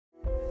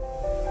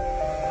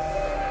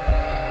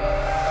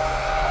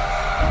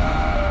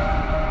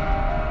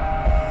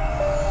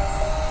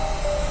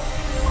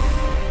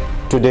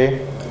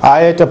Today,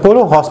 I at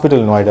Apollo Hospital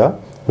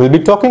Noida will be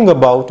talking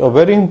about a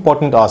very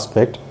important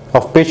aspect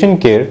of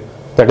patient care,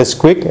 that is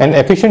quick and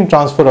efficient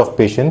transfer of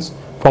patients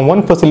from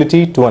one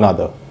facility to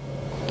another.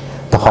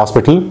 The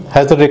hospital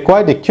has the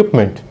required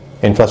equipment,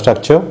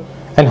 infrastructure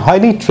and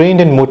highly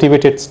trained and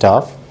motivated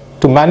staff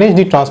to manage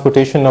the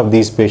transportation of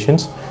these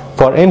patients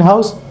for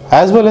in-house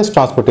as well as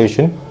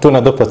transportation to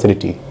another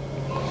facility.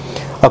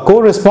 A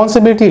core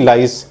responsibility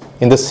lies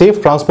in the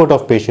safe transport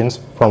of patients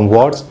from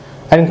wards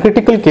and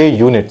critical care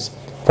units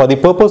for the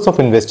purpose of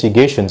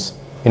investigations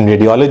in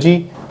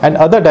radiology and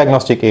other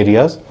diagnostic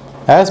areas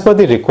as per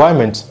the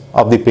requirements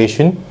of the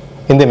patient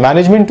in the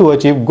management to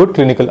achieve good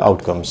clinical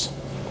outcomes.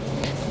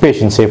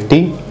 Patient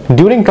safety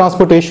during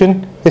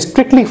transportation is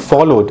strictly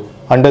followed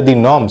under the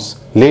norms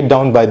laid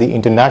down by the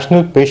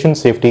International Patient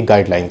Safety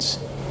Guidelines.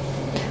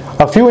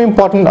 A few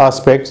important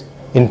aspects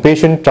in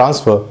patient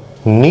transfer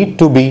need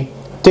to be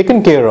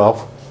taken care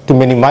of to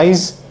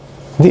minimize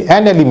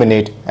and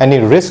eliminate any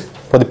risk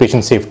for the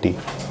patient safety.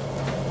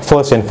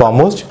 First and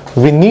foremost,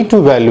 we need to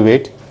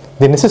evaluate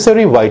the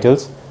necessary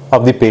vitals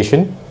of the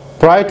patient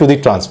prior to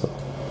the transfer.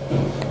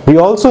 We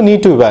also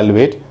need to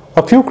evaluate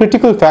a few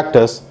critical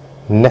factors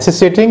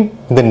necessitating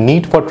the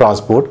need for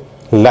transport,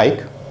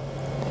 like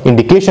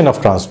indication of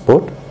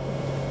transport,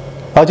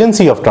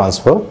 urgency of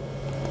transfer,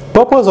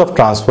 purpose of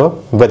transfer,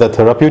 whether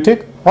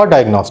therapeutic or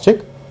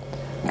diagnostic,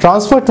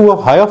 transfer to a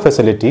higher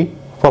facility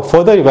for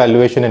further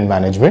evaluation and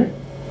management,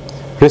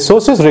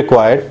 resources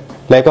required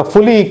like a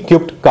fully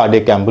equipped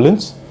cardiac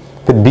ambulance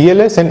with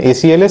BLS and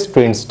ACLS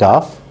trained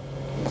staff,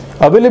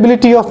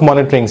 availability of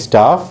monitoring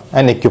staff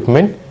and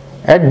equipment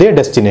at their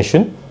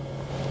destination.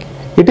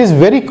 It is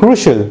very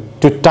crucial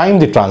to time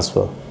the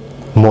transfer.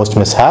 Most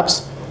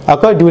mishaps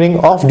occur during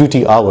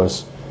off-duty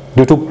hours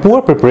due to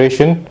poor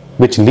preparation,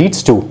 which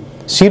leads to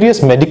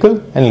serious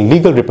medical and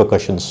legal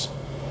repercussions.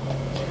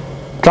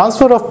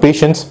 Transfer of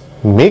patients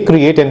may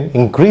create an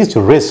increased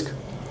risk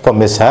for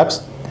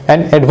mishaps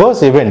and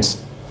adverse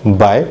events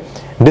by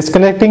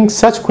disconnecting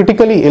such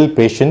critically ill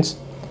patients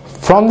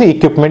from the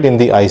equipment in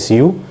the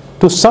ICU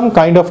to some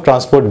kind of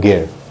transport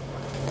gear,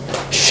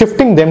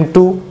 shifting them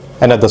to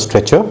another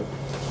stretcher,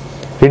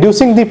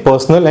 reducing the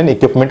personnel and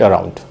equipment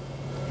around.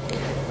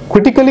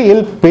 Critically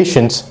ill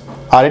patients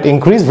are at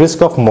increased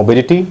risk of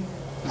morbidity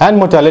and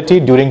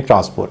mortality during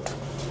transport.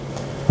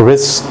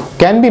 Risks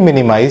can be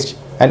minimized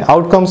and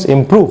outcomes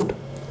improved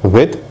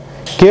with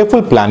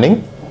careful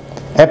planning,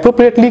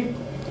 appropriately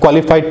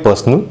qualified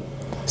personnel,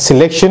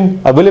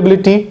 selection,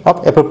 availability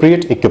of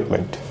appropriate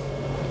equipment.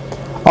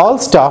 All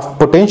staff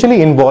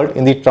potentially involved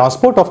in the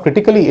transport of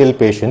critically ill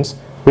patients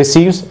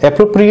receives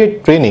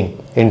appropriate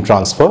training in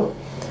transfer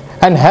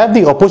and have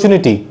the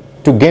opportunity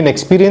to gain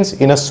experience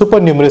in a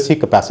supernumeracy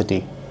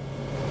capacity.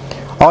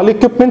 All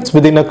equipments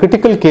within a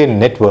critical care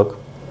network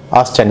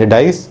are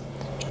standardized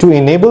to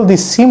enable the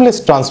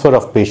seamless transfer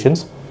of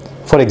patients.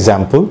 For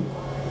example,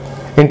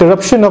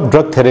 interruption of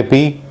drug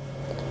therapy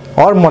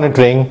or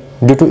monitoring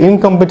due to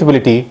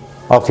incompatibility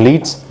of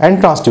leads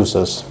and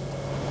transducers.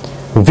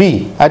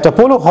 We at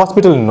Apollo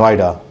Hospital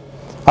Noida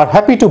are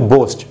happy to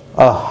boast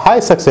a high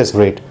success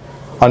rate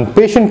on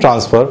patient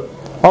transfer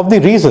of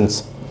the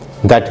reasons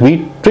that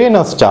we train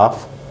our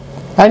staff,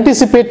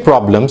 anticipate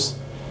problems,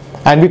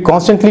 and we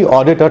constantly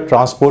audit our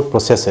transport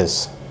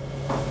processes.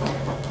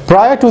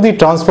 Prior to the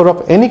transfer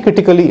of any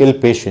critically ill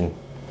patient,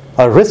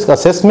 a risk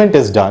assessment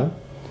is done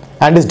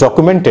and is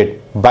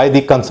documented by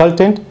the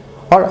consultant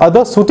or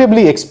other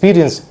suitably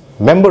experienced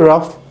member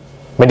of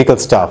medical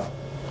staff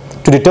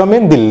to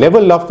determine the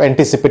level of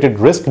anticipated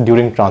risk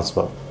during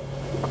transfer.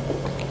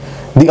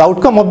 The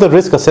outcome of the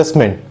risk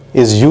assessment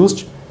is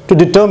used to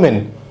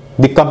determine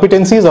the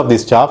competencies of the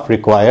staff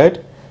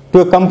required to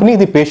accompany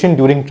the patient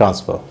during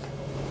transfer.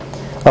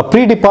 A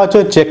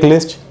pre-departure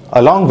checklist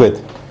along with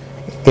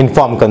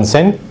informed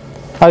consent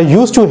are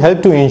used to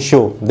help to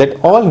ensure that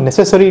all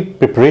necessary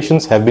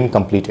preparations have been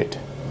completed.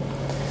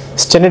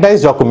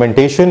 Standardized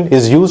documentation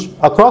is used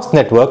across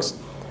networks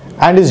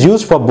and is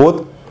used for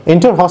both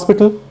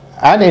inter-hospital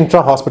and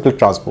intra-hospital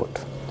transport.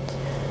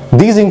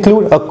 These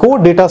include a core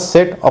data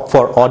set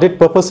for audit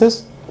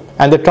purposes,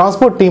 and the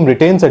transport team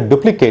retains a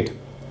duplicate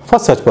for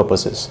such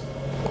purposes.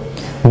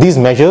 These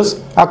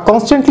measures are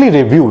constantly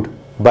reviewed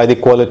by the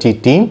quality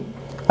team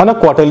on a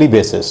quarterly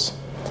basis,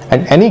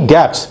 and any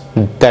gaps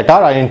that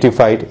are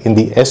identified in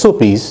the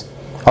SOPs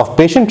of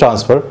patient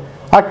transfer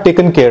are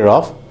taken care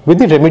of with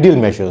the remedial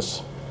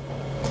measures.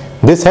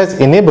 This has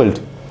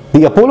enabled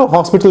the Apollo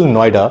Hospital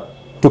Noida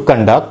to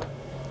conduct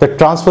the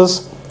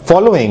transfers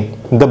following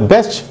the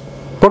best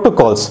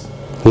protocols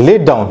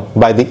laid down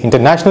by the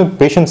International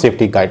Patient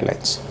Safety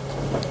Guidelines.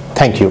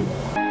 Thank you.